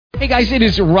Hey guys, it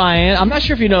is Ryan. I'm not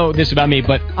sure if you know this about me,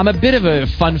 but I'm a bit of a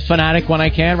fun fanatic when I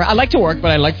can. I like to work,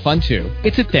 but I like fun too.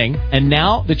 It's a thing. And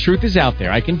now the truth is out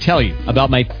there. I can tell you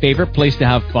about my favorite place to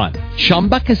have fun.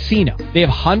 Chumba Casino. They have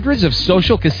hundreds of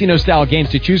social casino style games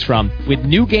to choose from with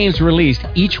new games released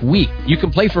each week. You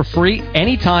can play for free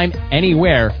anytime,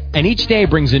 anywhere. And each day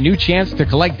brings a new chance to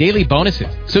collect daily bonuses.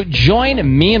 So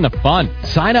join me in the fun.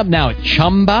 Sign up now at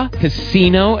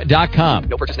ChumbaCasino.com.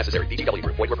 No purchase necessary. VGW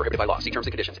Group. Void where prohibited by law. See terms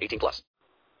and conditions. 18+.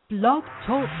 Blog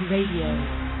Talk Radio.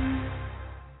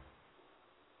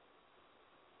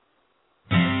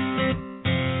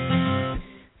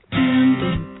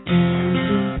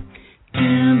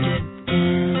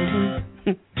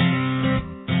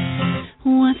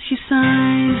 What's your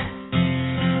sign?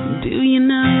 Do you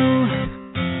know?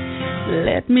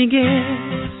 Let me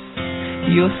guess.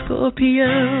 You're Scorpio.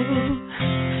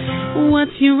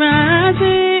 What's your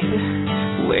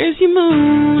rising? Where's your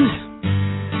moon?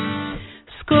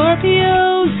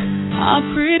 Scorpios are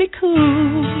pretty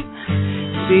cool.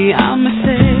 See, I'm a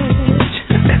sage,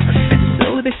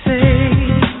 so they say.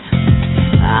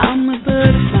 I'm a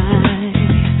butterfly,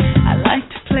 I like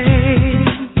to play.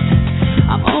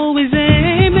 I'm always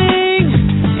aiming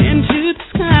into the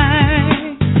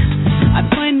sky. I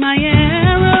point my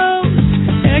arrows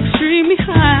extremely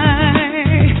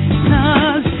high.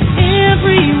 'Cause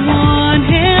everyone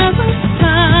has a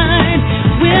sign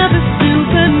with a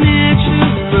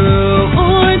supernatural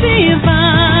or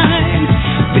divine.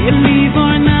 Believe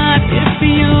or not, if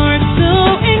you're so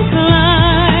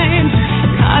inclined.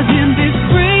 'Cause in this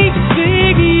great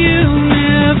big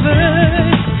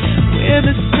universe, we're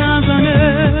the stars on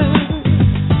earth.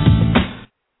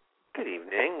 Good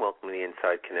evening. Welcome to the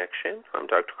Inside Connection. I'm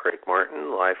Dr. Craig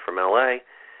Martin, live from LA,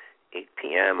 8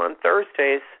 p.m. on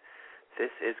Thursdays.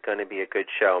 This is going to be a good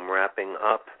show. I'm wrapping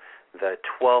up the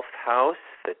 12th house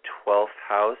of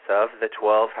the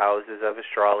 12 houses of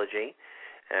astrology.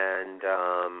 And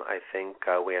I think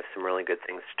we have some really good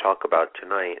things to talk about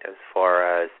tonight as far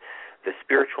as the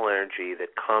spiritual energy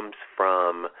that comes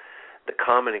from the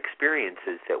common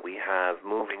experiences that we have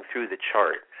moving through the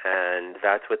chart. And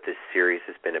that's what this series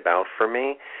has been about for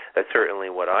me. That's certainly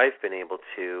what I've been able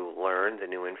to learn, the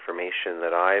new information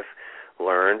that I've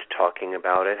learned, talking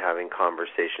about it, having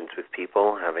conversations with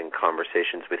people, having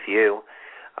conversations with you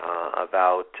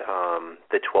about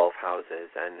the 12 houses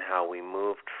and how we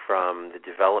moved from the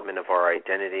development of our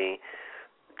identity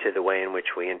to the way in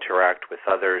which we interact with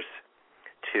others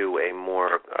to a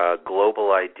more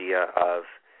global idea of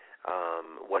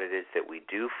what it is that we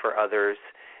do for others,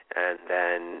 and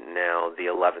then now the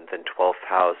 11th and 12th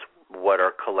house, what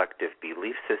our collective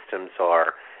belief systems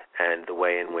are, and the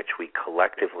way in which we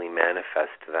collectively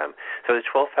manifest them. So the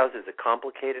 12th house is a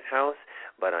complicated house,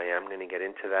 but I am going to get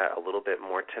into that a little bit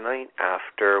more tonight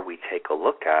after we take a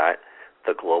look at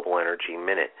the Global Energy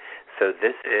Minute. So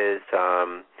this is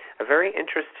a very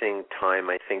interesting time,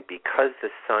 I think, because the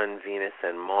Sun, Venus,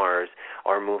 and Mars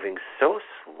are moving so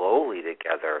slowly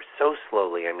together, so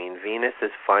slowly. I mean, Venus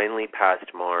has finally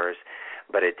passed Mars,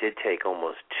 but it did take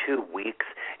almost 2 weeks.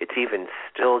 It's even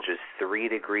still just 3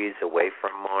 degrees away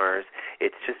from Mars.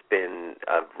 It's just been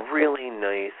a really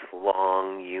nice,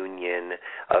 long union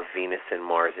of Venus and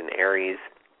Mars in Aries.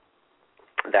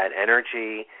 That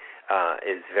energy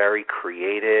is very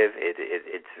creative.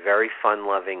 It's very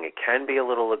fun-loving. It can be a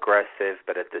little aggressive,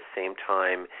 but at the same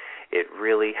time, it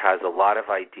really has a lot of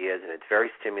ideas, and it's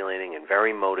very stimulating and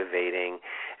very motivating.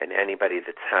 And anybody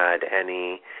that's had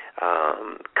any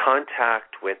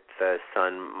contact with the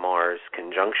Sun-Mars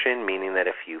conjunction, meaning that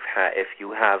if you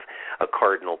have a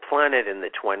cardinal planet in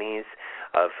the 20s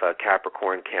of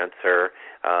Capricorn, Cancer,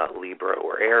 Libra,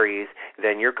 or Aries,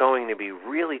 then you're going to be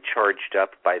really charged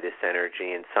up by this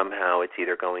energy, and somehow it's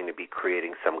either going to be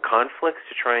creating some conflicts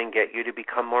to try and get you to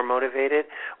become more motivated,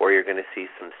 or you're going to see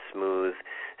some smooth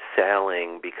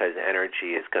sailing because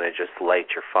energy is going to just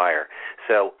light your fire.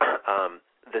 So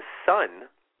the Sun,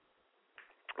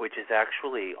 which has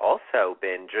actually also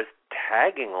been just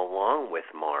tagging along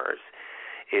with Mars,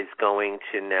 is going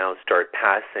to now start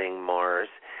passing Mars.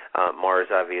 Mars,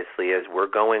 obviously, as we're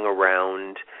going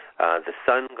around, the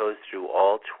Sun goes through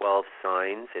all 12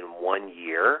 signs in 1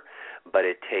 year, but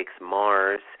it takes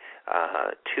Mars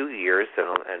 2 years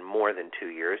and more than 2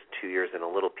 years, 2 years and a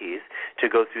little piece, to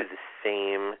go through the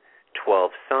same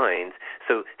 12 signs.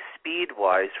 So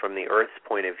speed-wise, from the Earth's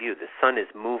point of view, the Sun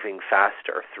is moving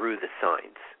faster through the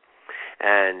signs.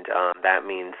 And that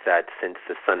means that since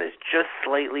the Sun is just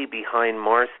slightly behind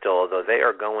Mars still, although they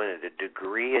are going at a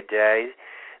degree a day,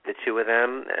 the two of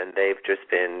them, and they've just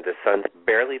been, the Sun's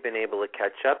barely been able to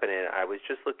catch up, and I was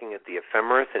just looking at the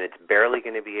ephemeris, and it's barely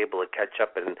going to be able to catch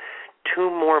up and 2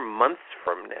 more months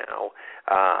from now,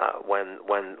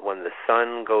 when the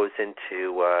sun goes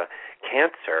into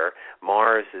Cancer,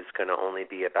 Mars is going to only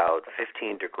be about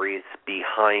 15 degrees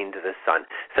behind the sun.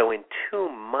 So in 2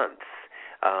 months,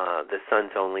 the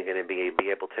sun's only going to be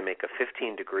able to make a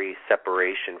 15-degree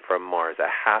separation from Mars, a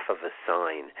half of a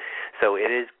sign. So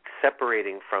it is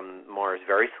separating from Mars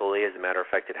very slowly. As a matter of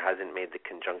fact, it hasn't made the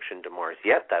conjunction to Mars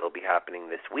yet. That'll be happening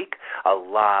this week. A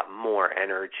lot more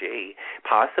energy,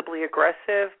 possibly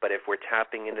aggressive, but if we're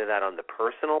tapping into that on the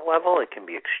personal level, it can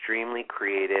be extremely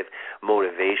creative,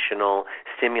 motivational,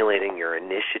 stimulating your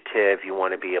initiative. You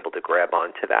want to be able to grab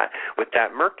onto that. With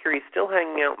that, Mercury still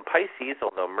hanging out in Pisces,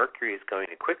 although Mercury is going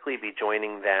to quickly be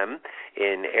joining them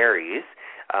in Aries.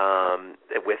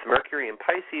 With Mercury in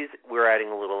Pisces, we're adding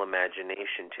a little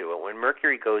imagination to it. When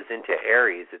Mercury goes into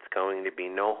Aries, it's going to be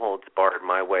no holds barred,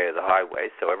 my way or the highway.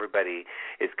 So everybody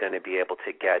is going to be able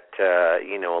to get, a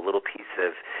little piece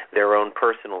of their own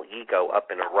personal ego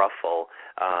up in a ruffle.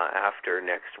 After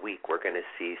next week, we're going to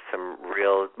see some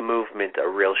real movement, a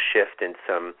real shift, and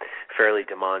some fairly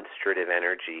demonstrative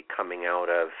energy coming out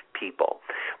of people.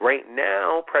 Right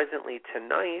now, presently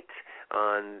tonight,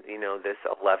 on this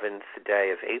 11th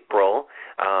day of April,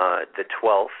 the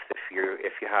 12th,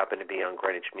 if you happen to be on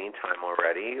Greenwich Mean Time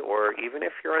already, or even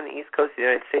if you're on the East Coast of the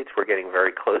United States, we're getting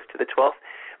very close to the 12th.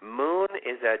 Moon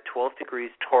is at 12 degrees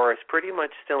Taurus, pretty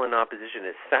much still in opposition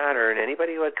to Saturn.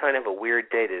 Anybody who had kind of a weird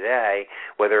day today,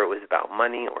 whether it was about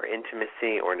money or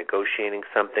intimacy or negotiating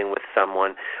something with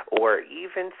someone, or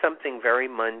even something very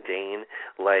mundane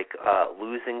like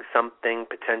losing something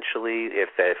potentially,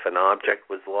 if an object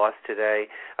was lost today,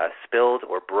 spilled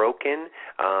or broken,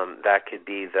 that could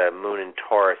be the Moon in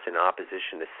Taurus in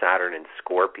opposition to Saturn and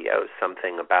Scorpio,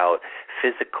 something about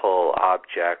physical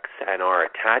objects and our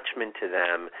attachment to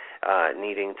them,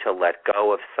 needing to let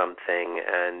go of something,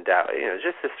 and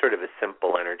just a sort of a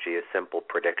simple energy, a simple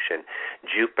prediction.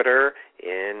 Jupiter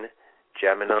in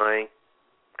Gemini,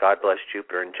 God bless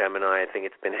Jupiter in Gemini. I think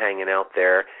it's been hanging out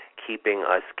there, keeping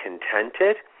us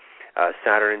contented.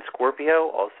 Saturn and Scorpio,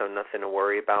 also nothing to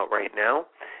worry about right now.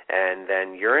 And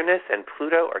then Uranus and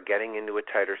Pluto are getting into a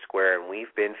tighter square, and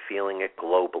we've been feeling it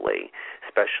globally,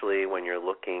 especially when you're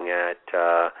looking at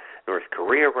North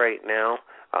Korea right now.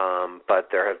 But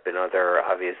there have been other,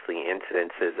 obviously,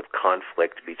 incidences of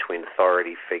conflict between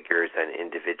authority figures and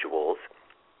individuals.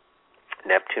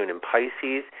 Neptune in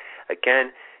Pisces,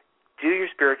 again, do your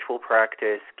spiritual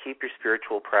practice, keep your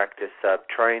spiritual practice up,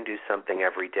 try and do something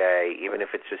every day, even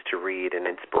if it's just to read an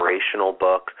inspirational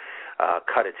book,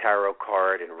 cut a tarot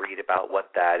card and read about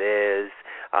what that is,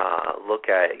 look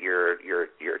at your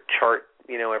chart,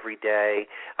 every day,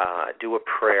 do a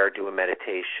prayer, do a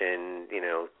meditation,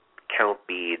 count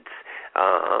beads,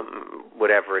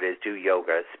 whatever it is, do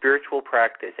yoga. Spiritual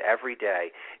practice every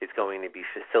day is going to be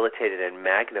facilitated and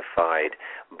magnified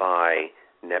by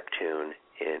Neptune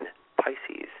in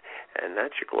Pisces. And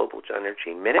that's your Global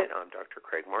Energy Minute. I'm Dr.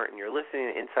 Craig Martin. You're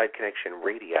listening to Inside Connection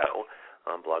Radio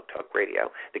on Blog Talk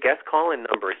Radio. The guest call-in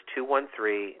number is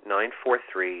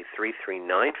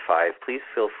 213-943-3395. Please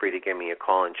feel free to give me a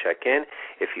call and check in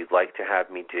if you'd like to have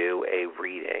me do a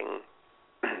reading.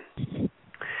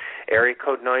 Area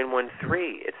code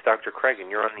 913, it's Dr. Craig,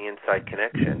 and you're on the Inside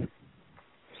Connection.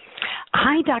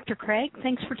 Hi, Dr. Craig.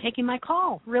 Thanks for taking my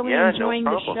call. Really enjoying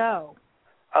the show.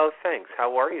 Oh, thanks.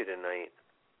 How are you tonight?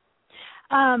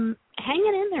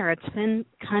 Hanging in there. It's been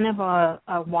kind of a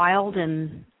wild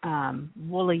and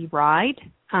woolly ride.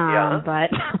 But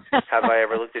have I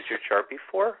ever looked at your chart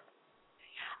before?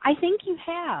 I think you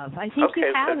have. You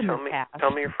have in the past.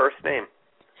 Tell me your first name.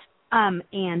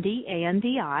 Andi,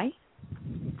 A-N-D-I.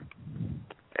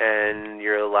 And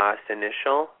your last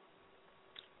initial?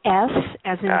 S,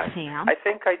 as in Sam. I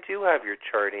think I do have your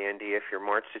chart, Andy, if you're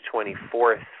March the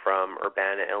 24th from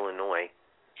Urbana, Illinois.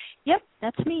 Yep,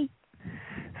 that's me.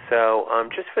 So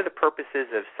just for the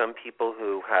purposes of some people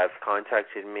who have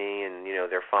contacted me and,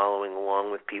 they're following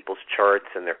along with people's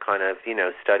charts and they're kind of,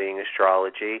 studying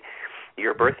astrology,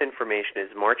 your birth information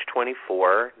is March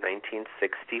 24,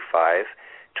 1965,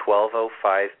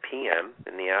 12:05 p.m.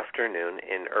 in the afternoon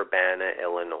in Urbana,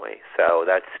 Illinois. So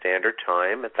that's standard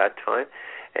time at that time.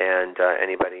 And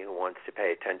anybody who wants to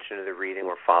pay attention to the reading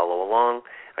or follow along,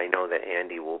 I know that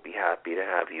Andy will be happy to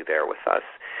have you there with us.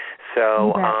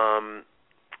 So,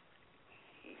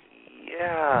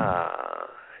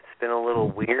 it's been a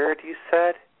little weird, you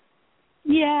said?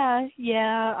 Yeah.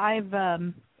 I've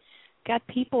got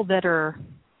people that are,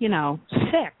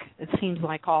 sick, it seems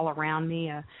like, all around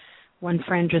me. One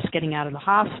friend just getting out of the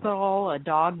hospital, a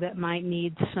dog that might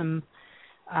need some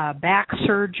back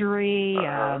surgery,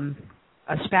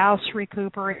 a spouse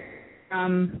recuperating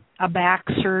from a back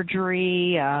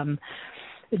surgery. I'm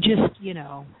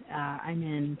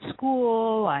in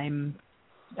school. I'm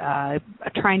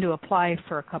trying to apply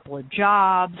for a couple of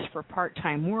jobs for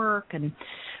part-time work, and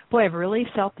boy, I've really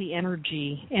felt the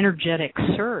energetic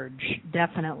surge,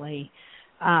 definitely.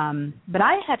 But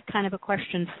I had kind of a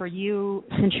question for you,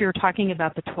 since you were talking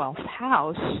about the 12th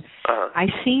house. I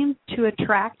seem to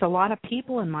attract a lot of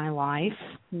people in my life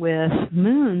with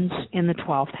moons in the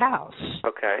 12th house.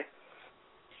 Okay.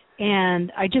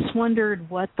 And I just wondered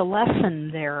what the lesson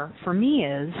there for me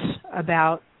is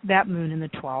about that moon in the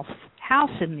 12th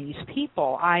house in these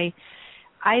people. I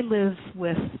live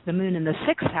with the moon in the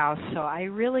 6th house, so I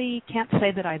really can't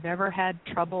say that I've ever had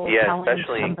trouble telling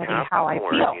somebody how I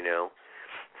feel.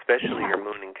 Especially your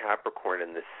moon in Capricorn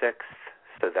in the 6th,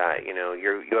 so that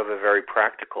you have a very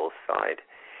practical side.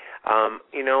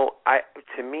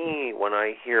 To me, when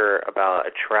I hear about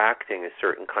attracting a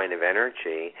certain kind of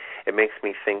energy, it makes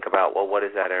me think about, well, what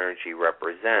does that energy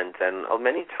represent? And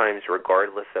many times,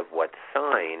 regardless of what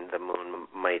sign the moon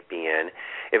might be in,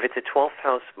 if it's a 12th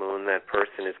house moon, that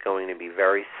person is going to be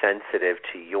very sensitive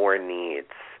to your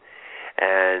needs.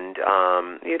 And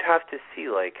you'd have to see,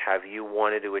 have you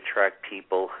wanted to attract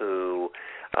people who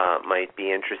might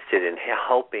be interested in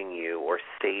helping you or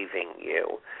saving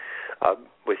you?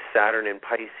 With Saturn in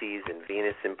Pisces and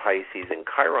Venus in Pisces and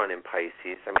Chiron in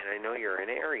Pisces, I know you're in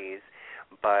Aries,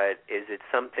 but is it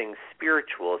something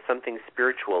spiritual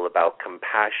about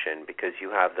compassion, because you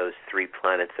have those 3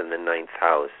 planets in the 9th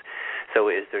house? So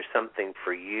is there something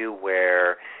for you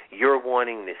where you're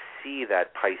wanting to see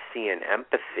that Piscean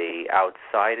empathy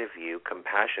outside of you,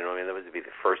 compassion? That would be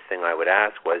the first thing I would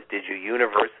ask was, did you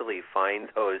universally find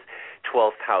those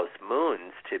 12th house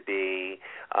moons to be,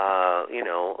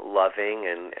 loving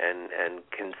and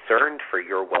concerned for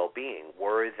your well-being?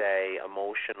 Were they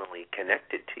emotionally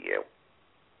connected to you?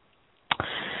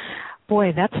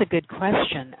 Boy, that's a good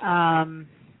question. I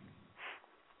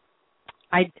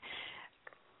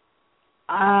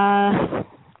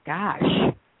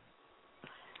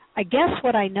guess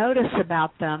what I notice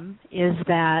about them is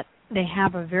that they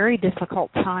have a very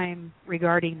difficult time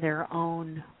regarding their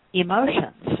own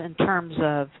emotions, in terms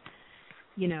of,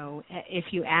 if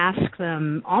you ask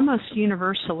them, almost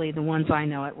universally, the ones I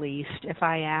know at least, if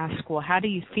I ask, well, how do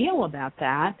you feel about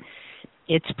that?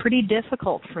 It's pretty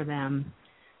difficult for them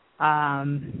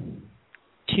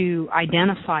to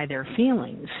identify their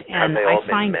feelings. And have they all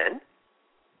been men?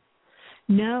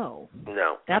 No.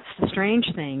 That's the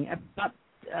strange thing. About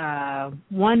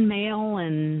 1 male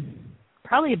and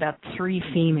probably about 3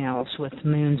 females with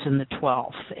moons in the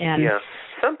 12th. And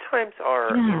sometimes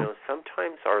our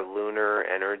lunar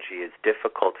energy is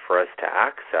difficult for us to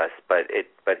access, but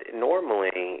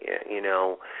normally,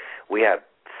 we have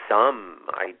some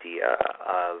idea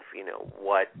of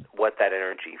what that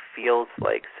energy feels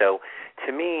like. So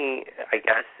to me, I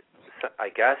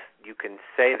guess you can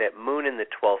say that moon in the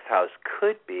 12th house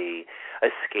could be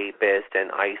escapist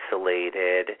and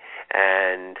isolated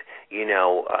and,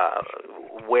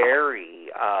 wary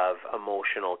of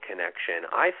emotional connection.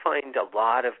 I find a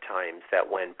lot of times that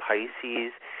when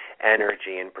Pisces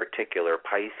energy, in particular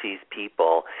Pisces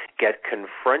people, get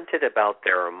confronted about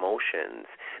their emotions,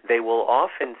 they will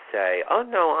often say, oh,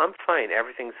 no, I'm fine,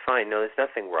 everything's fine, no, there's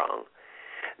nothing wrong.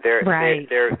 They're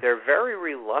very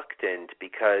reluctant,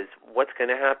 because what's going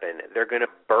to happen? They're going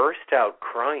to burst out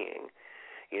crying,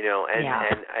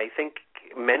 and I think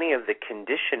many of the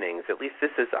conditionings, at least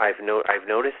this is, I've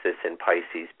noticed this in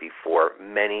Pisces before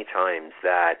many times,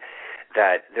 that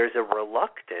there's a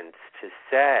reluctance to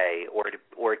say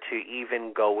or to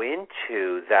even go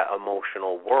into that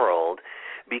emotional world,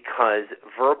 because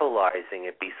verbalizing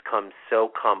it becomes so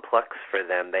complex for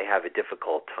them, they have a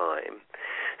difficult time.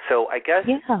 So I guess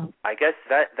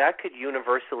that could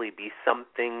universally be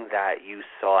something that you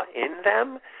saw in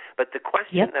them. But the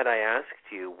question that I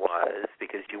asked you was,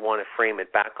 because you want to frame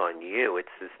it back on you, it's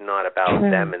not about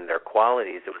them and their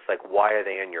qualities. It was like, why are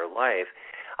they in your life?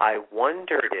 I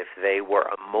wondered if they were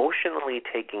emotionally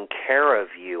taking care of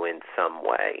you in some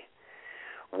way.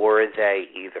 Were they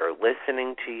either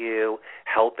listening to you,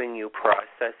 helping you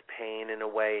process pain in a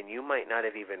way, and you might not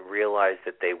have even realized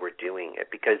that they were doing it?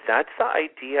 Because that's the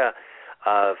idea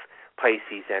of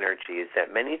Pisces energy, is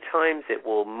that many times it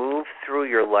will move through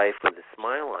your life with a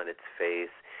smile on its face,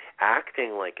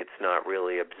 acting like it's not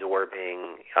really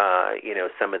absorbing,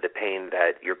 some of the pain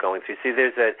that you're going through. See,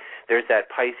 there's that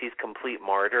Pisces complete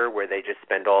martyr where they just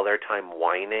spend all their time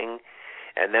whining.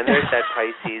 And then there's that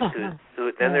Pisces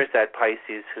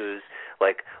who's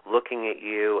like looking at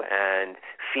you and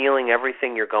feeling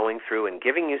everything you're going through and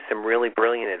giving you some really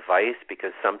brilliant advice,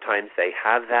 because sometimes they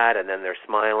have that and then they're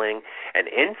smiling, and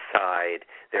inside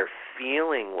they're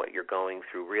feeling what you're going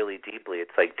through really deeply.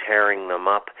 It's like tearing them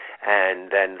up,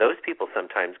 and then those people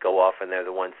sometimes go off and they're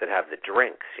the ones that have the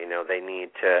drinks, they need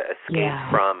to escape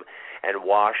from and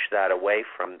wash that away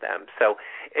from them. So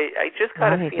I just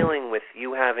got a feeling with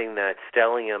you having that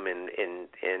stellium in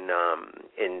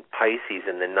Pisces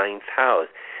in the 9th house,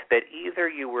 that either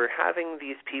you were having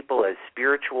these people as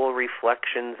spiritual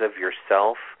reflections of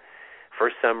yourself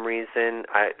for some reason.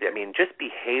 I mean, just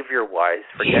behavior-wise,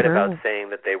 forget about saying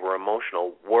that they were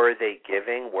emotional. Were they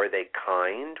giving? Were they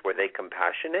kind? Were they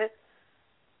compassionate?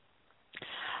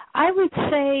 I would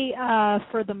say,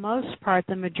 for the most part,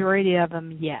 the majority of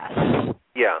them, yes.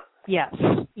 Yeah. Yes,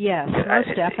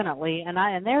 most definitely. And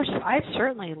I've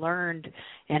certainly learned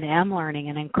and am learning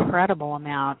an incredible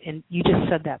amount. And you just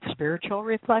said that spiritual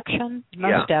reflection,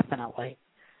 most definitely.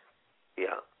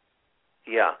 Yeah.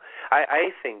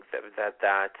 I think that's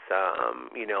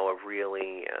a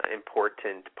really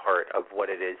important part of what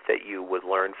it is that you would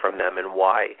learn from them, and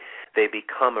why they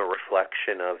become a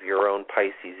reflection of your own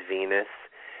Pisces Venus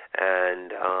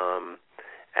and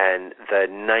the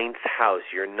 9th house,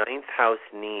 your 9th house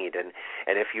need. And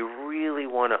if you really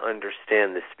want to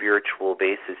understand the spiritual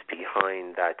basis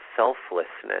behind that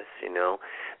selflessness,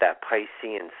 that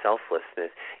Piscean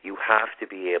selflessness, you have to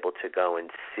be able to go and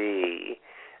see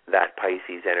that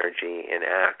Pisces energy in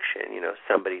action,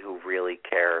 somebody who really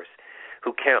cares,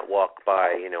 who can't walk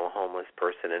by, a homeless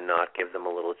person and not give them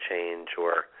a little change,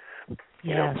 or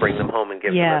bring them home and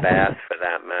give them a bath, for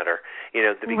that matter.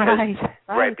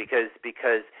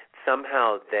 Because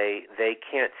somehow they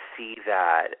can't see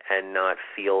that and not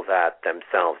feel that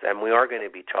themselves. And we are going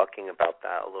to be talking about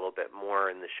that a little bit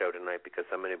more in the show tonight, because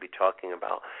I'm going to be talking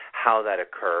about how that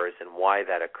occurs and why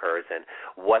that occurs and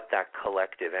what that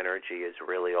collective energy is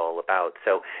really all about.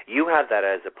 So you have that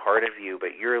as a part of you,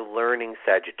 but you're learning,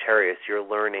 Sagittarius, you're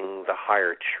learning the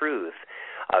higher truth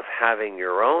of having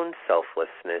your own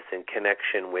selflessness in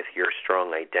connection with your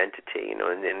strong identity,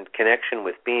 and in connection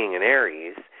with being an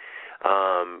Aries.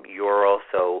 You're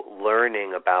also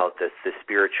learning about the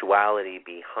spirituality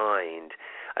behind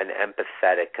an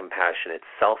empathetic, compassionate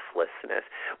selflessness,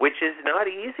 which is not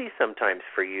easy sometimes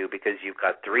for you, because you've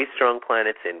got 3 strong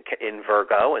planets in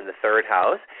Virgo in the 3rd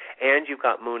house, and you've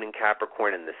got Moon in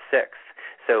Capricorn in the 6th.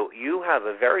 So you have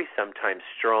a very sometimes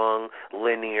strong,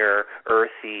 linear,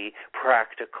 earthy,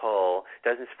 practical.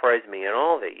 Doesn't surprise me at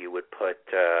all that you would put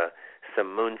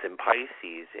some moons in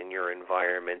Pisces in your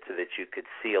environment, so that you could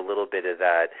see a little bit of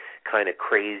that kind of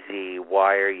crazy,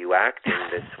 why are you acting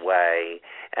this way?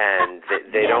 And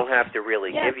they don't have to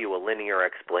really give you a linear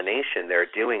explanation. They're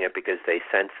doing it because they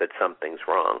sense that something's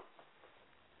wrong.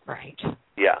 Right.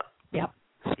 Yeah. Yep.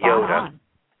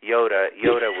 Yoda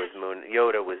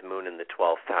was moon in the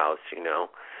 12th house,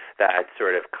 that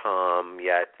sort of calm,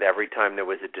 yet every time there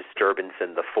was a disturbance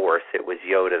in the force, it was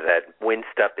Yoda that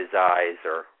winced up his eyes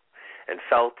and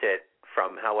felt it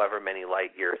from however many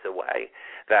light years away.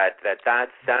 That's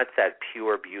that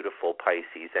pure, beautiful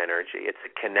Pisces energy. It's a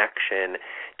connection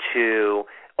to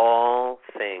all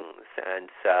things. And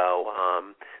so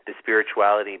the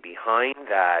spirituality behind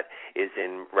that is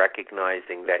in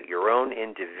recognizing that your own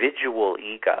individual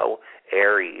ego,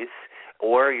 Aries,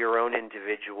 or your own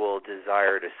individual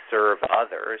desire to serve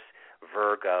others,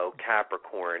 Virgo,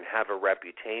 Capricorn, have a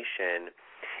reputation,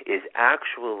 is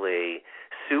actually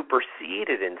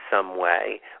superseded in some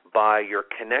way by your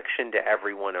connection to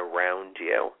everyone around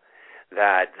you.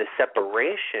 That the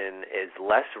separation is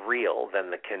less real than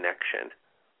the connection.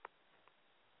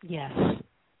 Yes,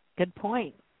 good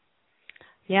point.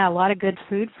 Yeah, a lot of good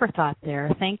food for thought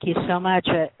there. Thank you so much.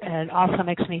 It also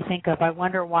makes me think of, I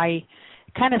wonder why,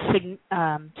 kind of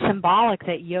symbolic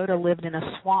that Yoda lived in a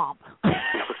swamp.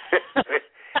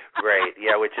 Right,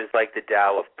 yeah, which is like the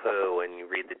Tao of Pooh, and you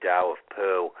read the Tao of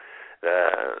Pooh.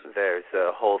 There's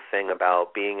a whole thing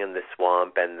about being in the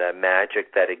swamp and the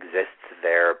magic that exists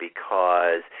there,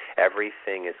 because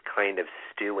everything is kind of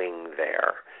stewing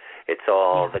there. It's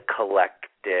all the collective,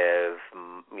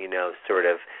 sort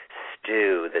of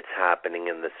stew that's happening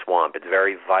in the swamp. It's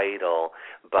very vital,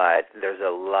 but there's a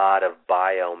lot of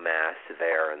biomass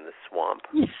there in the swamp.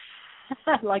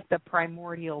 Like the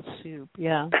primordial soup,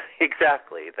 yeah.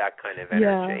 Exactly, that kind of energy.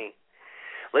 Yeah.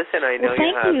 Listen, I know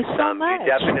you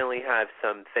definitely have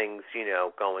some things,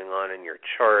 going on in your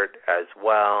chart as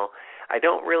well. I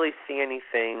don't really see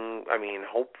anything,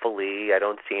 hopefully I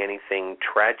don't see anything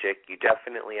tragic. You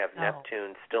definitely have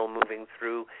Neptune still moving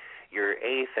through your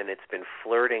 8th, and it's been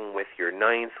flirting with your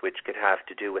 9th, which could have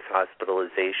to do with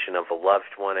hospitalization of a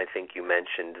loved one. I think you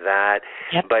mentioned that.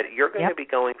 Yep. But you're going to be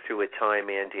going through a time,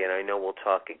 Andy, and I know we'll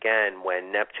talk again,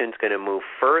 when Neptune's going to move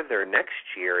further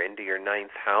next year into your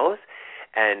 9th house.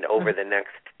 And over the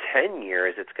next 10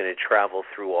 years, it's going to travel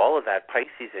through all of that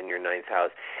Pisces in your 9th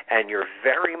house. And you're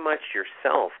very much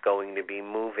yourself going to be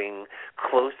moving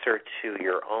closer to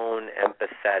your own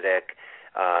empathetic,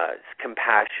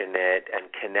 compassionate,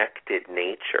 and connected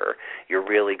nature. You're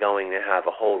really going to have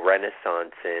a whole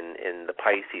renaissance in the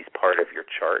Pisces part of your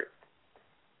chart.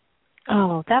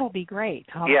 Oh, that'll be great.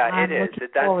 It is.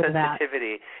 That To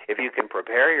sensitivity, that. if you can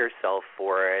prepare yourself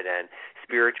for it and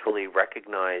spiritually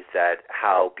recognize that,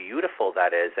 how beautiful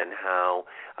that is, and how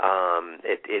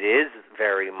it is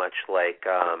very much like,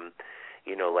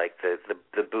 like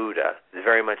the Buddha,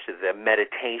 very much the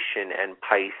meditation and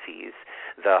Pisces,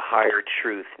 the higher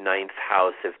truth 9th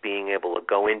house of being able to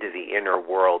go into the inner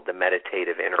world, the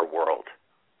meditative inner world.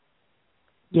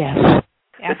 Yes.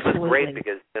 This was great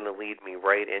because it's going to lead me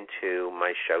right into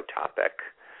my show topic.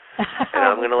 And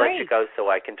I'm going to let you go so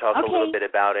I can talk a little bit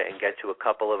about it and get to a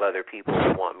couple of other people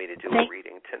who want me to do a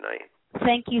reading tonight.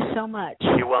 Thank you so much.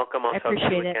 You're welcome. I'll talk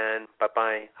to you again.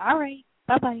 Bye-bye. All right.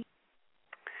 Bye-bye.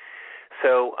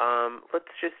 So let's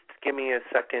just give me a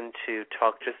second to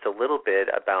talk just a little bit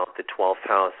about the 12th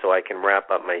house so I can wrap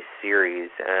up my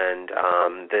series, and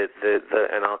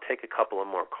and I'll take a couple of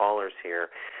more callers here.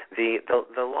 The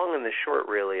long and the short,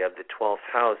 really, of the 12th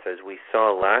house, as we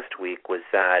saw last week, was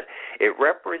that it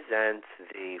represents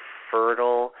the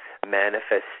fertile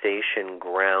manifestation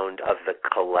ground of the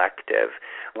collective.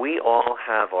 We all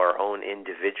have our own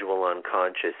individual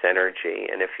unconscious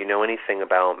energy, and if you know anything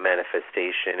about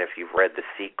manifestation, if you've read The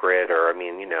Secret, or,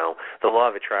 the law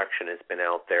of attraction has been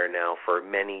out there now for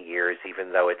many years,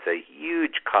 even though it's a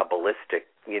huge Kabbalistic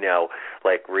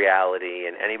reality,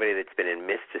 and anybody that's been in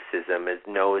mysticism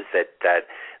knows that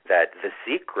The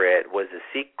Secret was a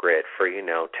secret for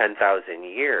 10,000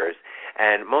 years,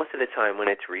 and most of the time when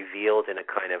it's revealed in a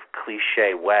kind of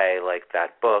cliche way, like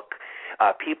that book,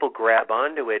 people grab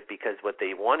onto it because what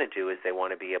they want to do is they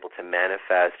want to be able to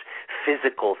manifest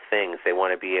physical things. They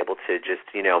want to be able to just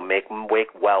make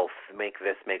wealth, make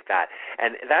this, make that,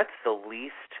 and that's the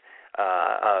least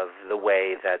of the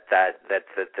way that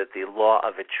the law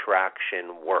of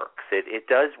attraction works. It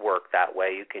does work that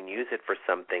way. You can use it for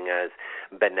something as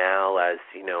banal as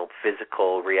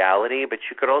physical reality, but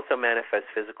you could also manifest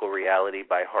physical reality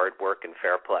by hard work and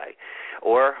fair play,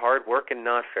 or hard work and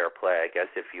not fair play, I guess,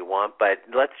 if you want. But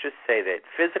let's just say that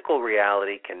physical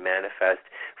reality can manifest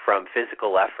from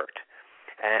physical effort.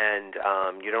 And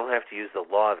you don't have to use the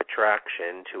law of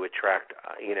attraction to attract,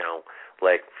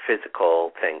 like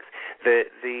physical things.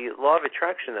 The law of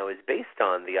attraction, though, is based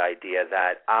on the idea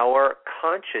that our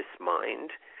conscious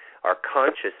mind,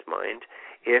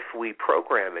 if we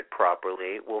program it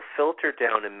properly, will filter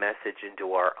down a message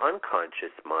into our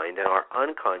unconscious mind, and our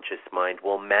unconscious mind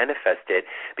will manifest it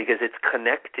because it's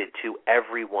connected to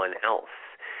everyone else.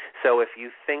 So if you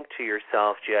think to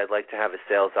yourself, gee, I'd like to have a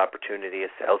sales opportunity,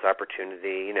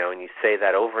 and you say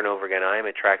that over and over again, I am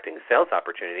attracting sales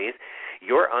opportunities,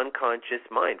 your unconscious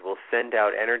mind will send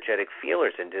out energetic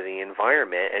feelers into the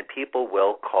environment, and people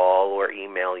will call or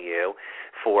email you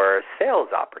for sales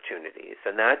opportunities.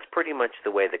 And that's pretty much the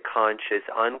way the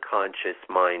unconscious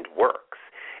mind works,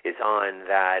 is on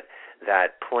that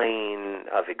plane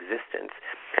of existence.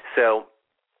 So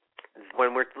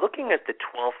when we're looking at the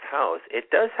 12th house,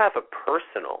 it does have a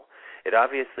personal. It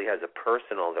obviously has a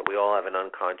personal, that we all have an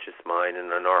unconscious mind, and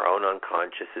then our own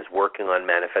unconscious is working on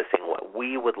manifesting what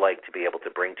we would like to be able to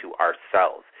bring to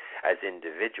ourselves as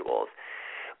individuals.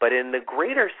 But in the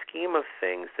greater scheme of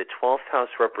things, the 12th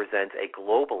house represents a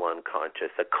global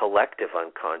unconscious, a collective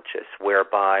unconscious,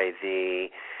 whereby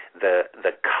the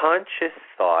conscious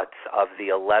thoughts of the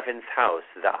 11th house,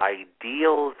 the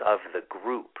ideals of the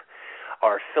group,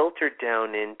 are filtered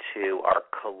down into our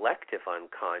collective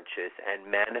unconscious and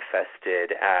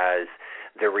manifested as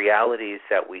the realities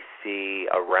that we see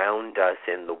around us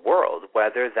in the world,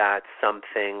 whether that's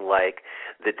something like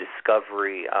the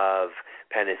discovery of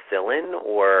penicillin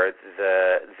or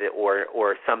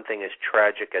or something as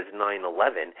tragic as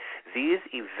 9/11. These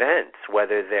events,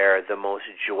 whether they're the most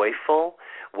joyful,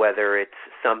 whether it's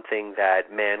something that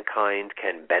mankind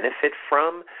can benefit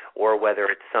from, or whether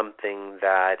it's something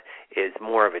that is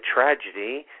more of a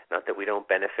tragedy, not that we don't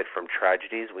benefit from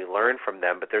tragedies, we learn from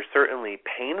them, but there's certainly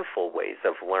painful ways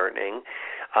of learning.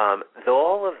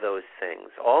 All of those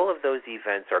things, all of those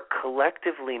events are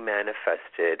collectively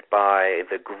manifested by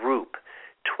the group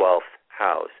 12th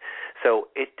house. So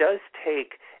it does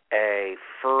take a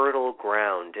fertile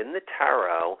ground. In the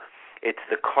tarot, it's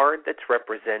the card that's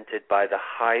represented by the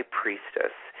High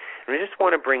Priestess. And I just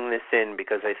want to bring this in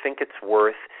because I think it's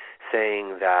worth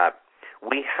saying that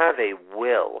we have a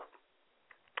will,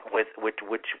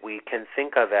 which we can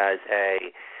think of as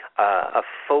a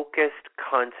focused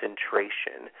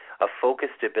concentration, a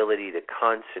focused ability to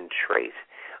concentrate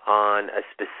on a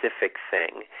specific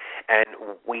thing.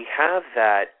 And we have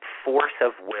that force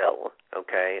of will,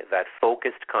 okay, that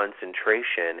focused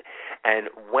concentration. And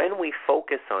when we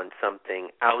focus on something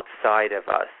outside of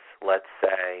us, let's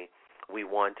say we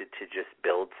wanted to just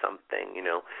build something,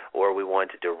 or we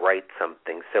wanted to write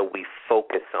something, so we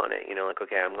focus on it, like,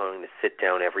 okay, I'm going to sit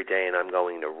down every day and I'm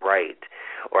going to write,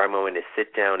 or I'm going to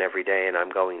sit down every day and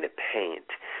I'm going to paint.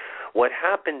 What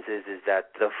happens is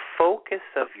that the focus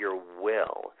of your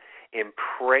will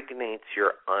impregnates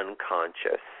your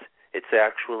unconscious. It's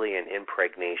actually an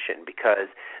impregnation because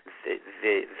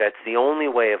that's the only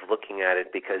way of looking at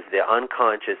it, because the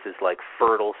unconscious is like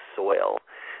fertile soil.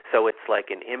 So it's like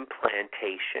an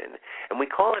implantation. And we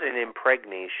call it an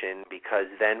impregnation because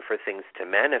then for things to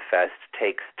manifest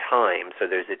takes time, so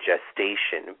there's a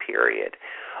gestation period.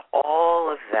 All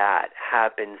of that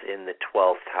happens in the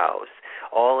 12th house.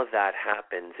 All of that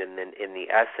happens in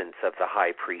the essence of the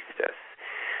High Priestess.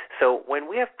 So when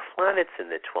we have planets in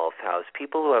the 12th house,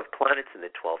 people who have planets in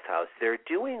the 12th house, they're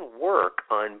doing work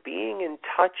on being in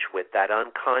touch with that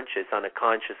unconscious on a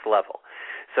conscious level.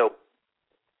 So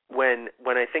when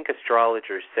I think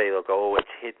astrologers say, look, oh, it's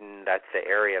hidden, that's the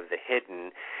area of the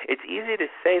hidden, it's easy to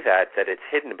say that it's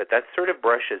hidden, but that sort of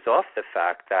brushes off the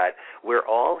fact that we're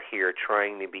all here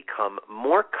trying to become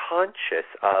more conscious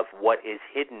of what is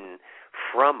hidden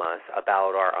from us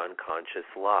about our unconscious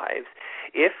lives.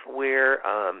 If we're,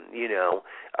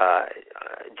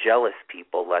 jealous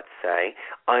people, let's say,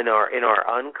 in our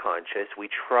unconscious, we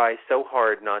try so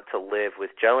hard not to live with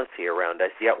jealousy around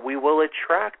us, yet we will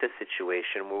attract a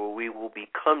situation where we will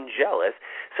become jealous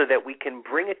so that we can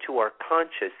bring it to our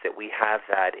conscious that we have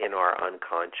that in our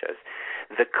unconscious.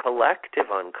 The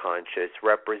collective unconscious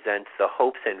represents the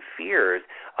hopes and fears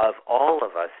of all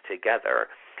of us together.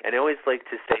 And I always like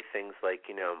to say things like,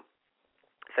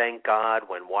 thank God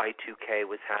when Y2K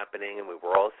was happening and we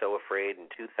were all so afraid in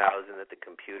 2000 that the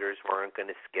computers weren't going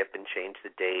to skip and change the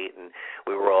date, and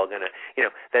we were all going to,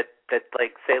 that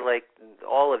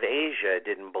all of Asia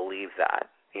didn't believe that.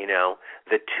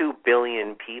 The 2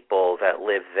 billion people that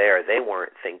live there, they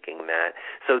weren't thinking that.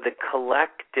 So the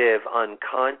collective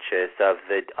unconscious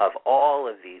of all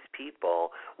of these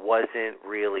people wasn't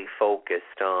really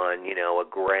focused on, a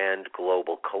grand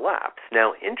global collapse.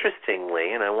 Now,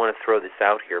 interestingly, and I want to throw this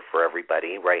out here for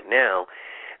everybody right now,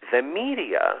 the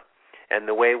media and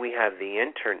the way we have the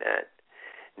internet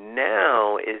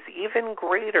now is even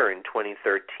greater in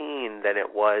 2013 than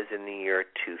it was in the year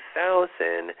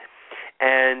 2000.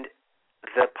 And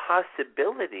the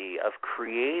possibility of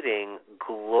creating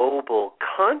global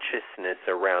consciousness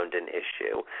around an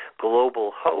issue,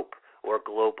 global hope or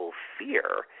global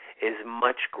fear, is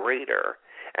much greater.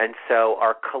 And so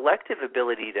our collective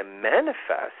ability to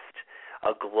manifest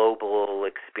a global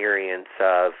experience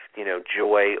of,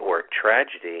 joy or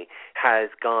tragedy has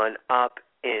gone up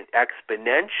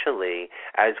exponentially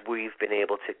as we've been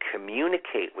able to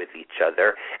communicate with each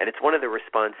other. And it's one of the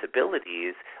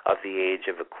responsibilities of the age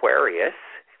of Aquarius,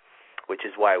 which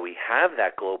is why we have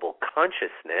that global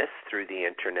consciousness through the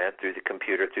internet, through the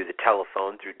computer, through the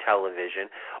telephone, through television.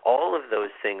 All of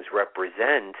those things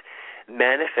represent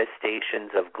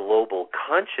manifestations of global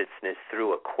consciousness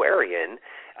through Aquarian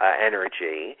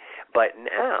energy. But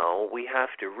now we have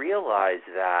to realize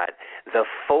that the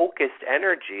focused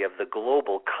energy of the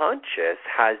global conscious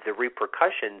has the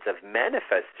repercussions of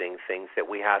manifesting things that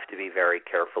we have to be very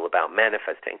careful about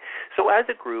manifesting. So as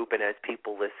a group and as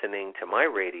people listening to my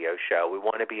radio show, we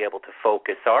want to be able to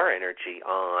focus our energy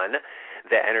on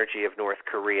the energy of North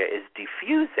Korea is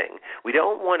diffusing. We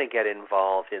don't want to get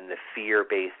involved in the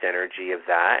fear-based energy of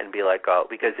that and be like, oh,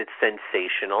 because it's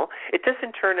sensational. It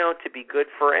doesn't turn out to be good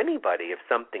for anybody. If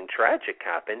something tragic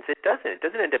happens, it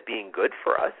doesn't end up being good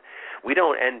for us. We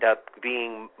don't end up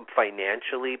being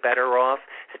financially better off,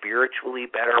 spiritually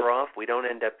better off. We don't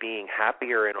end up being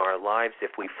happier in our lives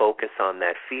if we focus on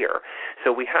that fear.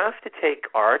 So we have to take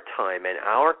our time and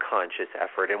our conscious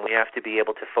effort, and we have to be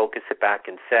able to focus it back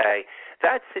and say,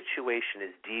 that situation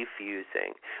is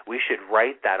diffusing. We should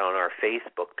write that on our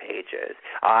Facebook pages.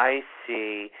 I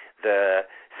see the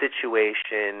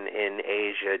situation in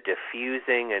Asia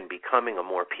diffusing and becoming a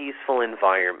more peaceful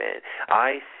environment.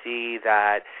 I see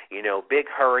that, big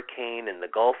hurricane in the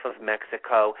Gulf of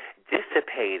Mexico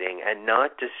dissipating and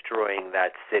not destroying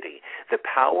that city. The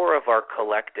power of our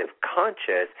collective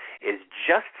conscious is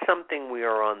just something we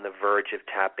are on the verge of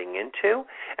tapping into,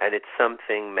 and it's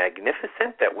something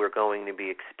magnificent that we're going to be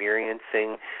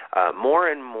experiencing more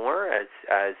and more as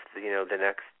the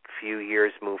next few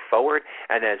years move forward,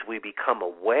 and as we become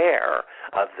aware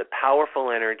of the powerful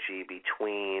energy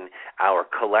between our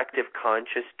collective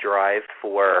conscious drive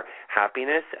for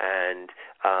happiness and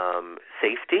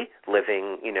safety,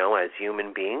 living, as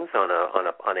human beings on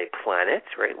a planet,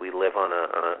 right? We live on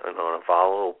a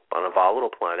volatile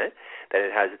planet, that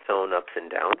it has its own ups and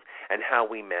downs, and how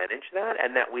we manage that,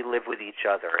 and that we live with each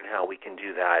other, and how we can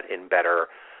do that in better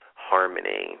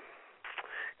harmony.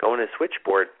 Going to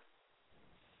switchboard.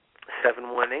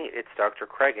 718, it's Dr.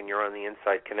 Craig, and you're on the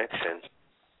Inside Connection.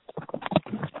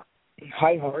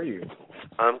 Hi, how are you?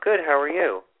 I'm good. How are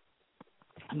you?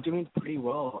 I'm doing pretty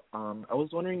well. I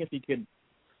was wondering if you could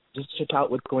just check out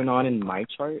what's going on in my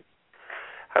chart.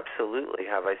 Absolutely.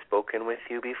 Have I spoken with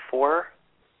you before?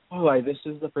 Oh, this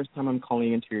is the first time I'm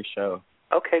calling into your show.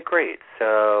 Okay, great.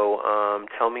 So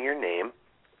tell me your name.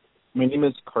 My name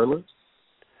is Carlos.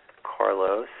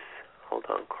 Carlos. Hold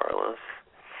on, Carlos.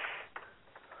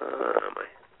 I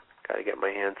got to get my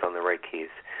hands on the right keys.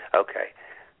 Okay.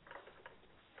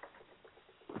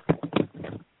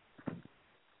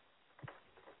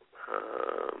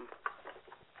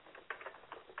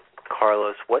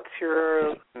 Carlos, what's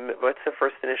the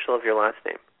first initial of your last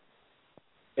name?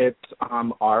 It's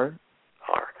R. R.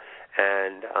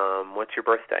 And what's your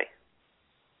birthday?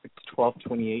 It's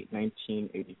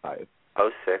 12/28/1985.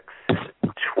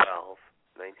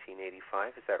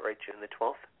 06/12/1985. Is that right? June the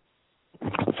 12th?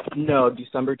 No,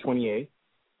 December 28th.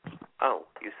 Oh,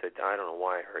 you said, I don't know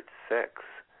why I heard 6.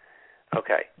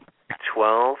 Okay.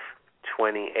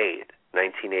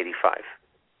 12/28/1985.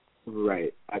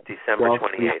 Right. At December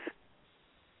 28th.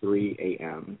 3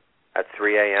 a.m. At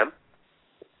 3 a.m.?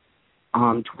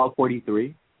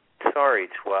 12:43. Sorry,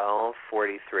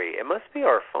 12:43. It must be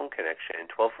our phone connection.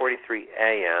 12:43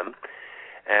 a.m.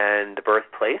 And the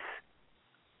birthplace?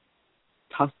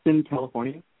 Tustin,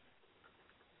 California.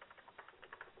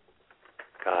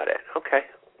 Got it. Okay.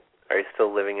 Are you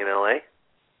still living in L.A.?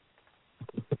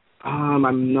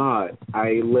 I'm not.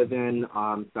 I live in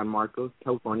San Marcos,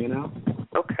 California now.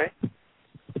 Okay.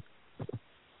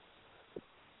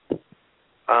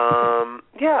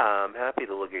 Yeah, I'm happy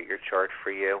to look at your chart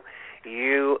for you.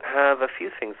 You have a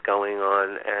few things going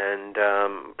on, and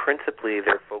principally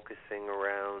they're focusing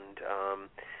around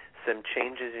some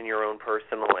changes in your own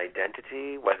personal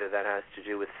identity, whether that has to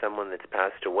do with someone that's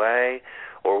passed away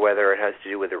or whether it has to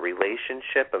do with a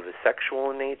relationship of a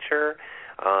sexual nature.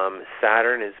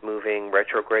 Saturn is moving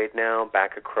retrograde now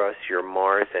back across your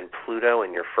Mars and Pluto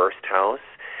in your first house.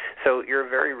 So you're a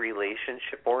very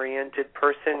relationship-oriented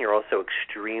person. You're also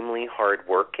extremely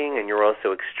hardworking, and you're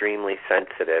also extremely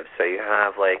sensitive. So you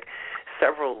have,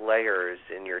 several layers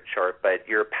in your chart, but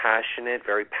you're a passionate,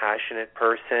 very passionate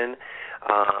person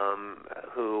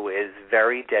who is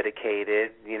very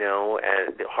dedicated,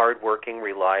 and hardworking,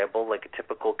 reliable, like a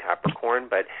typical Capricorn,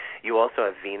 but you also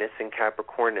have Venus in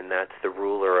Capricorn, and that's the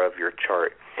ruler of your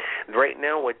chart. Right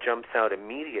now, what jumps out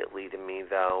immediately to me,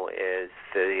 though, is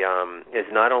is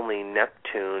not only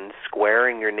Neptune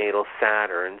squaring your natal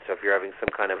Saturn, so if you're having some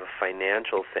kind of a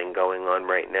financial thing going on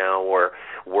right now, or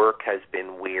work has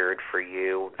been weird for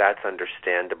you, that's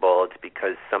understandable. It's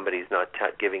because somebody's not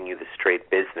giving you the straight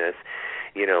business,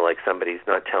 like somebody's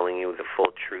not telling you the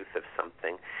full truth of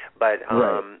something. But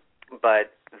right.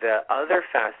 But the other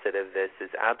facet of this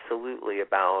is absolutely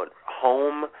about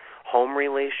home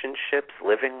relationships,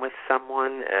 living with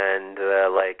someone, and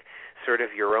sort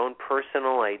of your own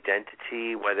personal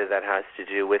identity, whether that has to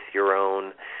do with your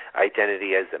own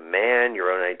identity as a man,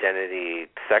 your own identity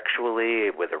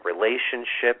sexually, with a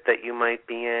relationship that you might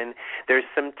be in. There's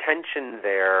some tension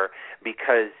there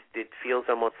because it feels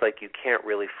almost like you can't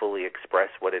really fully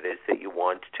express what it is that you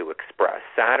want to express.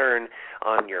 Saturn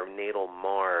on your natal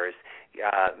Mars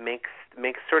makes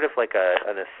sort of like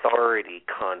an authority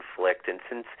conflict, and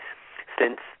since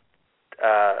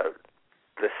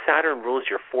the Saturn rules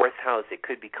your fourth house, it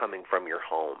could be coming from your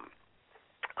home.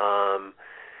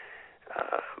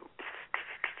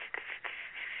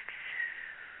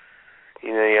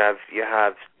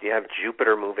 You have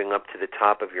Jupiter moving up to the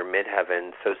top of your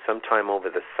midheaven. So sometime over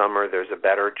the summer, there's a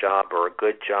better job or a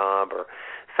good job or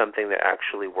something that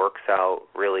actually works out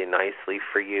really nicely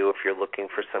for you if you're looking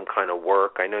for some kind of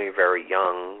work. I know you're very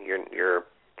young. You're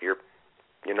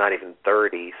you're not even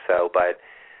 30, so but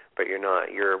you're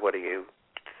not. You're what are you?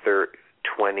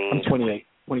 20? I'm 28.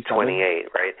 28,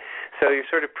 right? So you're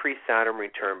sort of pre-Saturn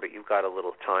return, but you've got a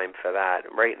little time for that.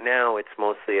 Right now, it's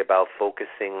mostly about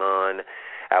focusing on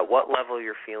at what level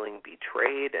you're feeling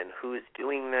betrayed and who's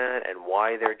doing that and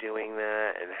why they're doing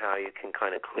that and how you can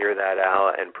kind of clear that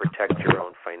out and protect your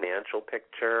own financial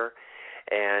picture.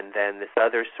 And then this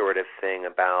other sort of thing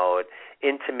about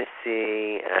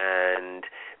intimacy and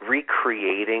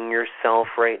recreating yourself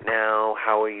right now.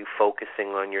 How are you focusing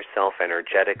on yourself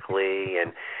energetically?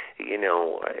 And, you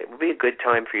know, it would be a good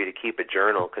time for you to keep a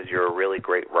journal because you're a really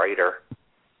great writer.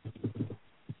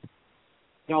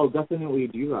 Yeah, I'll definitely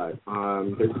do that.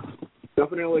 There's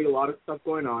definitely a lot of stuff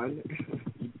going on.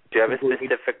 Do you have a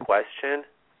specific question?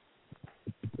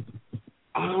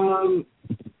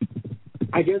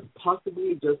 I guess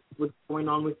possibly just what's going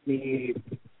on with me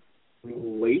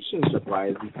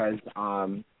relationship-wise, because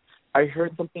I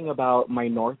heard something about my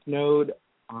North Node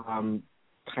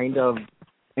kind of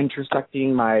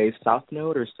intersecting my South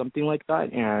Node or something like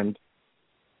that, and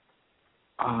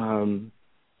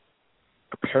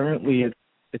apparently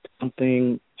it's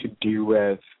something to do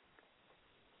with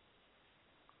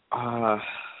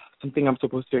something I'm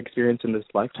supposed to experience in this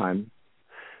lifetime.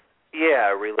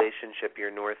 Yeah, relationship,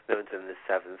 your North Node's in the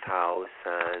 7th house,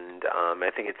 and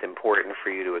I think it's important for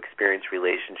you to experience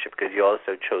relationship because you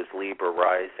also chose Libra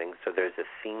rising, so there's a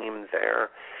theme there.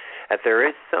 And there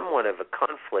is somewhat of a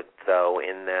conflict, though,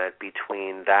 in that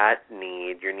between that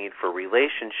need, your need for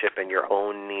relationship, and your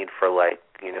own need for, like,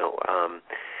 you know,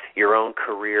 your own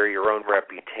career, your own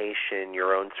reputation,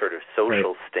 your own sort of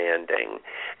social standing,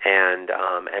 and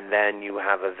then you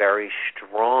have a very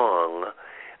strong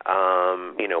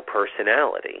you know,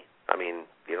 personality. I mean,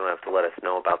 you don't have to let us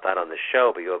know about that on the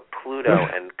show, but you have Pluto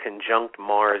and conjunct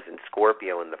Mars and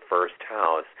Scorpio in the 1st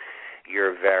house.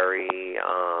 You're very,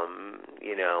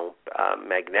 you know,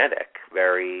 magnetic,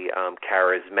 very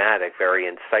charismatic, very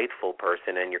insightful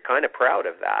person, and you're kind of proud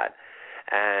of that.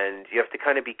 And you have to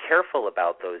kind of be careful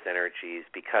about those energies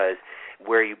because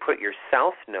where you put your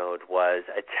South Node was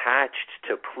attached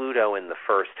to Pluto in the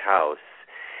 1st house.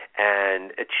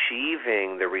 And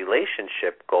achieving the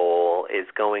relationship goal is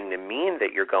going to mean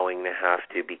that you're going to have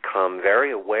to become very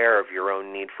aware of your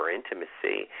own need for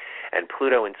intimacy. And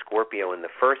Pluto and Scorpio in the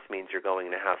 1st means you're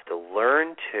going to have to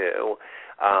learn to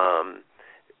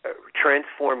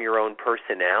transform your own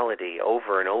personality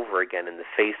over and over again in the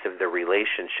face of the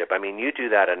relationship. I mean, you do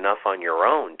that enough on your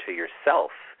own to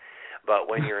yourself. But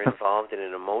when you're involved in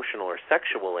an emotional or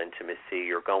sexual intimacy,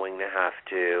 you're going to have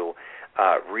to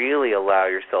really allow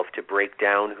yourself to break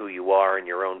down who you are in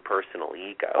your own personal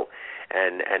ego.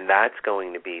 And that's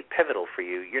going to be pivotal for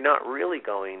you. You're not really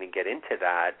going to get into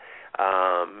that.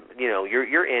 You know,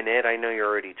 you're in it. I know you're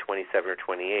already 27 or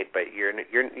 28, but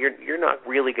you're not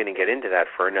really going to get into that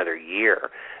for another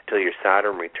year till your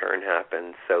Saturn return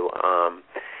happens. So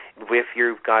if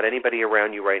you've got anybody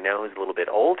around you right now who's a little bit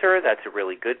older, that's a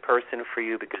really good person for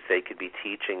you because they could be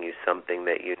teaching you something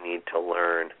that you need to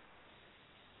learn.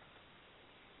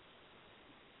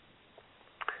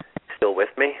 Still with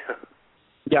me?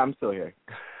 Yeah, I'm still here.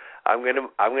 I'm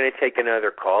gonna take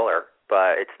another caller,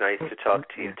 but it's nice to talk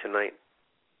to you tonight.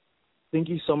 Thank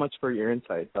you so much for your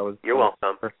insight. You're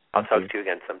welcome. I'll talk to you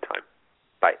again sometime.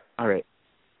 Bye. All right.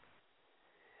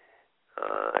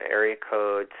 Area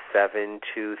code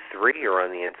 723, you're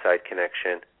on the Inside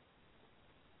Connection.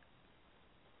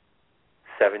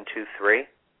 723?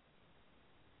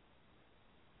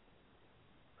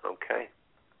 Okay.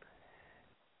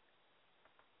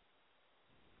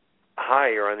 Hi,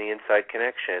 you're on the Inside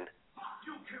Connection.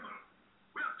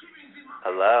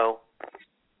 Hello?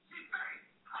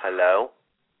 Hello?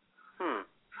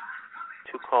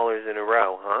 2 callers in a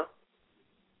row, huh?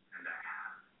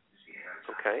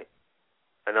 Okay.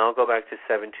 And I'll go back to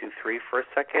 723 for a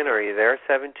second. Are you there,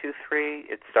 723?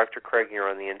 It's Dr. Craig here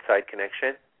on the Inside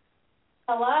Connection.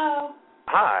 Hello.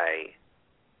 Hi.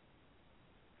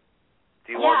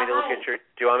 Do you want me to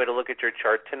look at your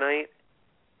chart tonight?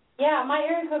 Yeah, my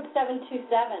area code's 727.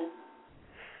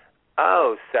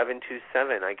 Oh,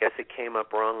 727. I guess it came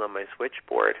up wrong on my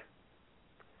switchboard.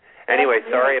 Anyway,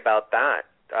 sorry about that.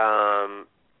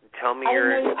 Tell me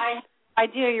your...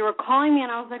 idea you were calling me,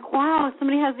 and I was like, wow,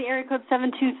 somebody has the area code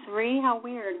 723. How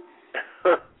weird.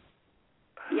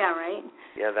 Yeah, right?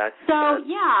 Yeah, that's...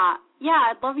 Yeah,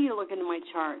 I'd love you to look into my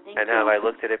chart. Thank you. And have I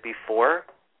looked at it before?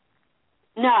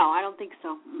 No, I don't think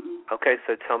so. Mm-mm. Okay,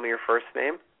 so tell me your first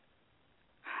name.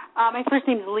 My first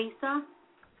name's Lisa.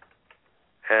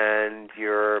 And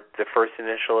the first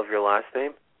initial of your last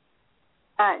name?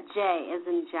 J as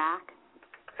in Jack.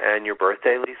 And your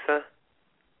birthday, Lisa?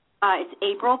 It's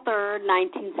April 3rd,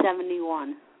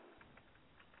 1971.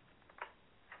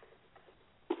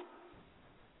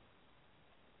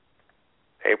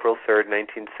 April 3rd,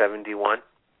 1971.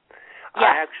 Yes.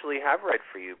 I actually have read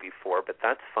for you before, but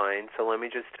that's fine. So let me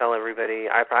just tell everybody.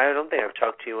 I don't think I've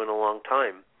talked to you in a long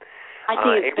time. I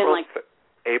think it's been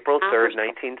April 3rd,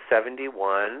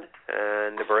 1971,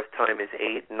 and the birth time is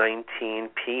 8:19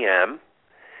 p.m.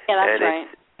 Yeah, that's and right.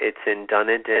 It's in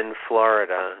Dunedin,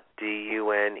 Florida.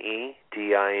 Dunedin,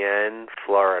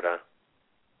 Florida.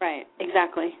 Right,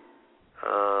 exactly.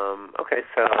 Okay,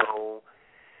 so,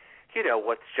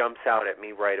 what jumps out at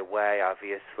me right away,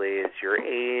 obviously, is your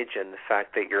age and the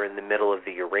fact that you're in the middle of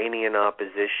the Uranian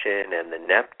opposition and the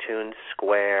Neptune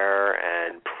square,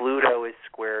 and Pluto is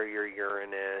square your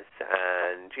Uranus,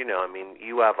 and,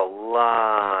 you have a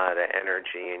lot of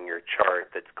energy in your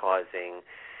chart that's causing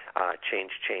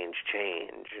change.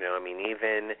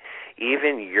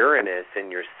 Even Uranus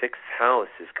in your 6th house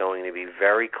is going to be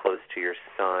very close to your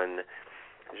sun.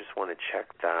 I just want to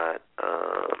check that.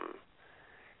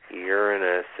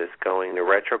 Uranus is going to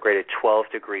retrograde at 12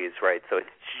 degrees, right? So it's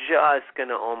just going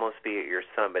to almost be at your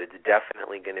sun, but it's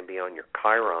definitely going to be on your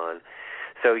Chiron.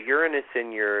 So Uranus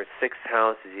in your 6th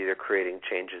house is either creating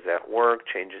changes at work,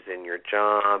 changes in your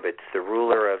job. It's the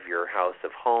ruler of your house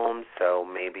of home, so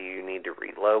maybe you need to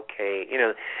relocate.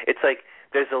 It's like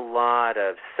there's a lot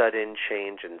of sudden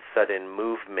change and sudden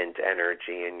movement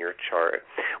energy in your chart,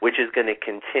 which is going to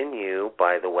continue,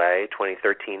 by the way,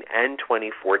 2013 and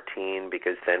 2014,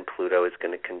 because then Pluto is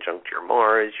going to conjunct your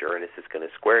Mars, Uranus is going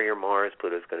to square your Mars,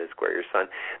 Pluto is going to square your Sun.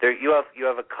 There, you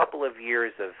have a couple of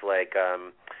years of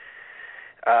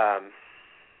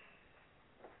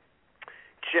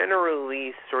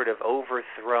generally sort of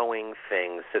overthrowing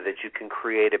things so that you can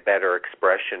create a better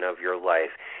expression of your life.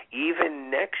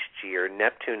 Even next year,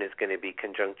 Neptune is going to be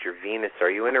conjunct your Venus. Are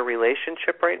you in a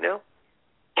relationship right now?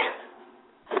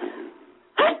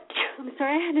 I'm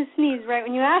sorry, I had to sneeze right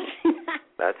when you asked me that.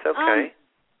 That's okay.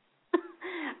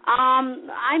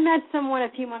 I met someone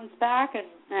a few months back,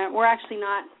 and we're actually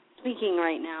not speaking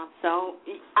right now, so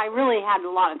I really had a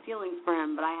lot of feelings for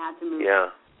him, but I had to move. Yeah.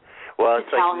 Well,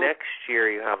 it's like him. next year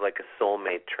you have like a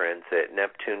soulmate transit.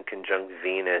 Neptune conjunct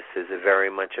Venus is a very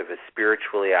much of a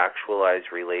spiritually actualized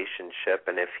relationship,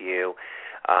 and if you,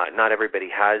 not everybody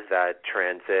has that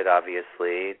transit,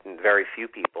 obviously, very few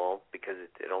people, because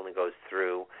it only goes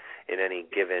through in any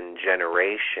given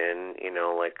generation,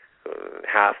 like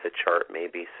half the chart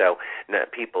maybe. So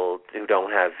people who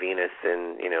don't have Venus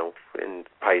in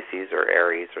Pisces or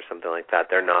Aries or something like that,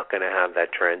 they're not going to have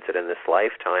that transit in this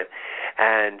lifetime.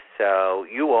 And so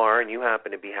you are, and you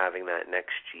happen to be having that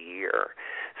next year.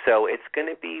 So it's going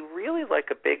to be really like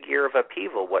a big year of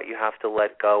upheaval, what you have to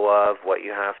let go of, what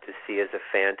you have to see as a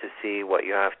fantasy, what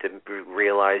you have to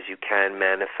realize you can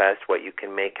manifest, what you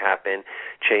can make happen,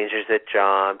 changes at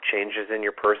job, changes in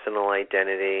your personal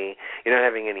identity. You're not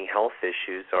having any health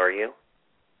issues, are you?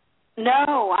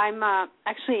 No, I'm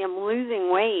losing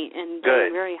weight and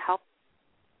being very healthy.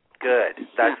 Good.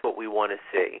 That's what we want to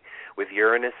see. With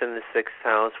Uranus in the 6th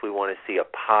house, we want to see a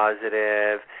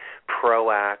positive,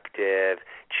 proactive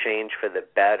change for the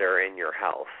better in your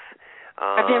health.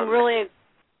 I've been really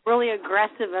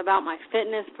aggressive about my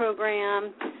fitness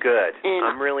program. Good.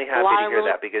 I'm really happy to hear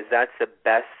that, because that's the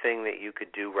best thing that you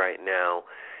could do right now.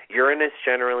 Uranus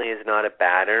generally is not a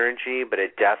bad energy, but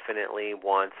it definitely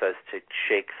wants us to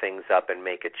shake things up and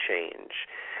make a change.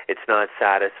 It's not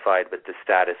satisfied with the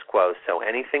status quo. So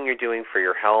anything you're doing for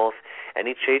your health,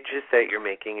 any changes that you're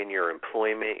making in your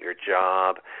employment, your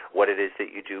job, what it is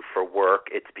that you do for work,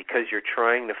 it's because you're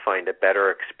trying to find a better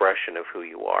expression of who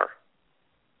you are.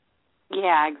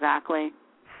 Yeah, exactly.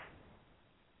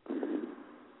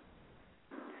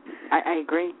 I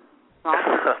agree.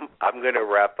 Awesome. I'm going to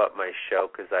wrap up my show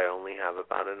because I only have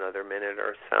about another minute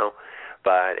or so.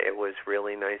 But it was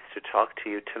really nice to talk to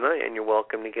you tonight, and you're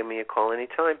welcome to give me a call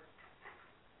anytime.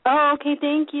 Oh, okay.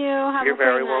 Thank you. You're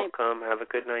very welcome. Have a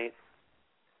good night.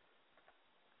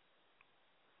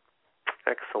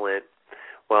 Excellent.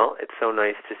 Well, it's so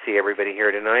nice to see everybody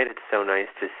here tonight. It's so nice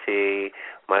to see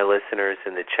my listeners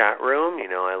in the chat room.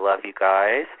 I love you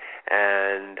guys.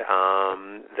 And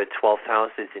the 12th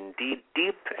house is indeed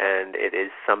deep, and it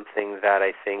is something that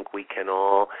I think we can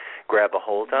all grab a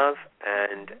hold of.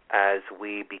 And as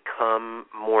we become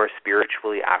more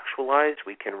spiritually actualized,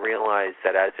 we can realize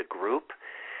that as a group,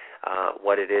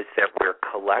 what it is that we're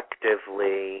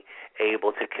collectively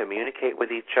able to communicate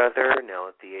with each other. Now,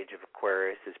 at the age of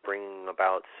Aquarius is bringing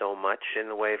about so much in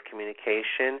the way of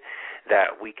communication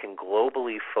that we can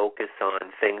globally focus on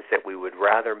things that we would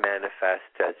rather manifest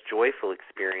as joyful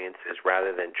experiences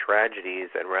rather than tragedies,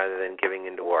 and rather than giving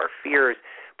into our fears,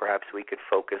 perhaps we could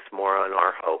focus more on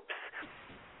our hopes.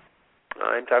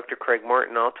 I'm Dr. Craig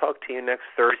Martin. I'll talk to you next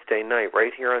Thursday night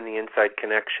right here on the Inside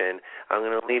Connection. I'm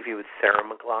going to leave you with Sarah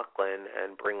McLachlan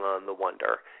and Bring On the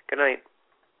Wonder. Good night.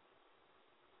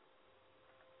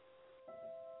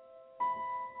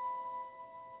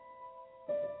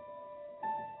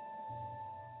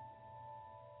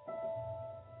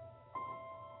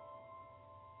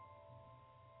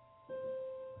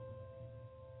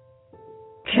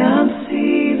 Can't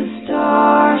see the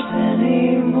stars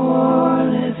anymore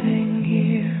living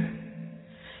here.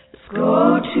 Let's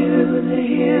go to the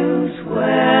hills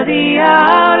where the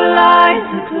outlines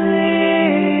are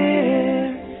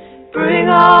clear. Bring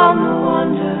on the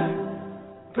wonder,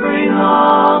 bring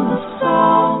on the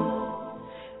song.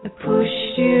 I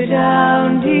pushed you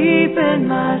down deep in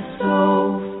my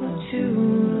soul for too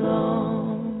long.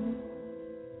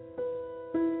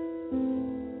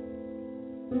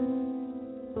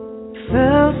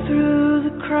 Fell through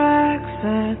the cracks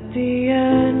at the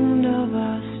end of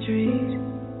our street.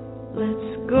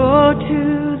 Let's go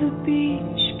to the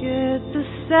beach, get the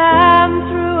sand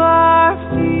through our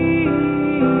feet.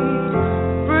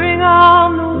 Bring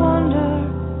on the wonder,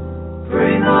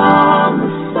 bring on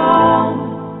the song.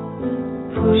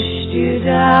 Pushed you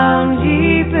down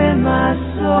deep in my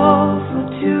soul for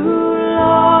too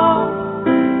long.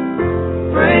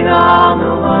 Bring on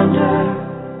the wonder.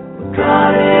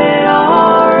 Got it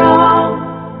all wrong.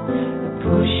 I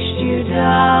pushed you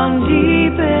down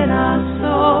deep in our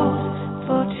souls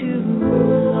for too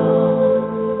long.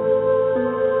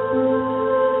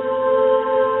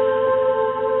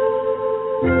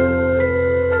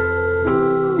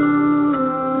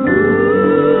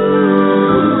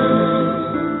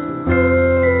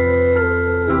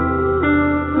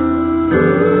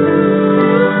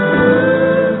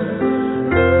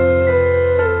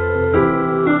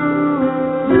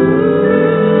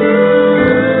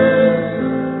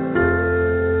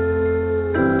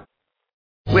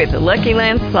 With the Lucky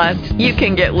Land Slots, you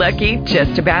can get lucky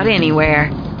just about anywhere.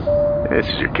 This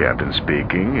is your captain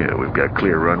speaking. We've got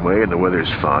clear runway and the weather's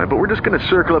fine, but we're just going to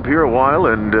circle up here a while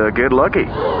and get lucky.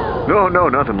 No,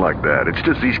 nothing like that. It's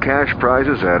just these cash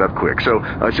prizes add up quick. So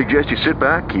I suggest you sit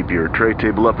back, keep your tray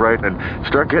table upright, and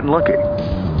start getting lucky.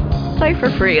 Play for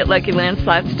free at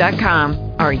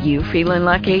LuckyLandSlots.com. Are you feeling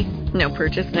lucky? No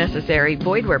purchase necessary.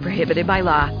 Void where prohibited by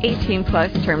law.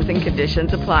 18+ terms and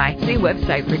conditions apply. See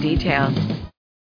website for details.